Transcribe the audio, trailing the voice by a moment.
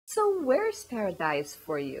So where's paradise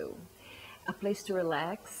for you? A place to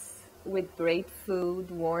relax with great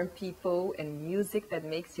food, warm people, and music that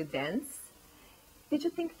makes you dance? Did you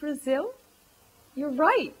think Brazil? You're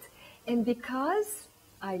right. And because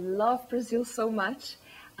I love Brazil so much,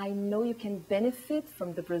 I know you can benefit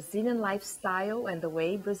from the Brazilian lifestyle and the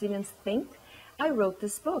way Brazilians think. I wrote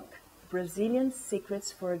this book, Brazilian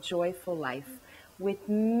Secrets for a Joyful Life, with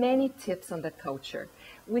many tips on the culture.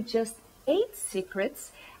 With just 8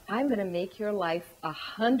 secrets, I'm going to make your life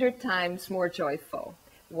 100 times more joyful.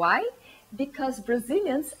 Why? Because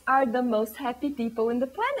Brazilians are the most happy people in the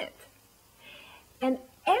planet. And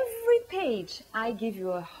every page, I give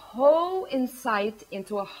you a whole insight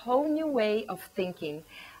into a whole new way of thinking,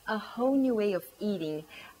 a whole new way of eating,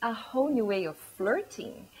 a whole new way of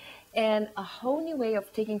flirting, and a whole new way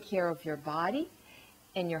of taking care of your body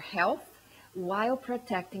and your health while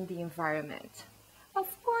protecting the environment. Of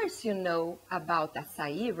course, you know about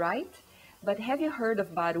açaí, right? But have you heard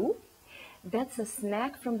of baru? That's a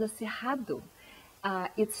snack from the Cerrado.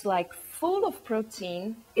 It's like full of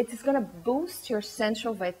protein. It is going to boost your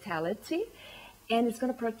central vitality, and it's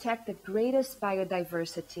going to protect the greatest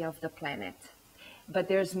biodiversity of the planet. But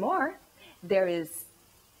there's more. There is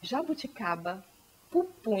jabuticaba,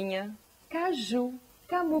 pupunha, caju,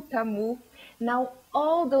 camu camu. Now,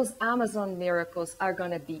 all those Amazon miracles are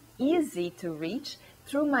going to be easy to reach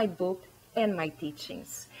through my book and my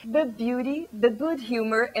teachings. The beauty, the good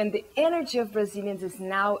humor, and the energy of Brazilians is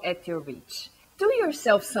now at your reach. Do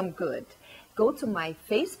yourself some good. Go to my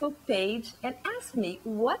Facebook page and ask me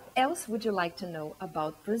what else would you like to know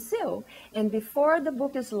about Brazil. And before the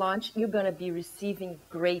book is launched, you're going to be receiving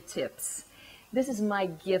great tips. This is my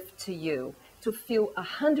gift to you to feel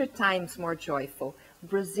 100 times more joyful.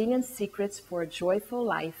 Brazilian Secrets for a Joyful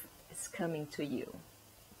Life is coming to you.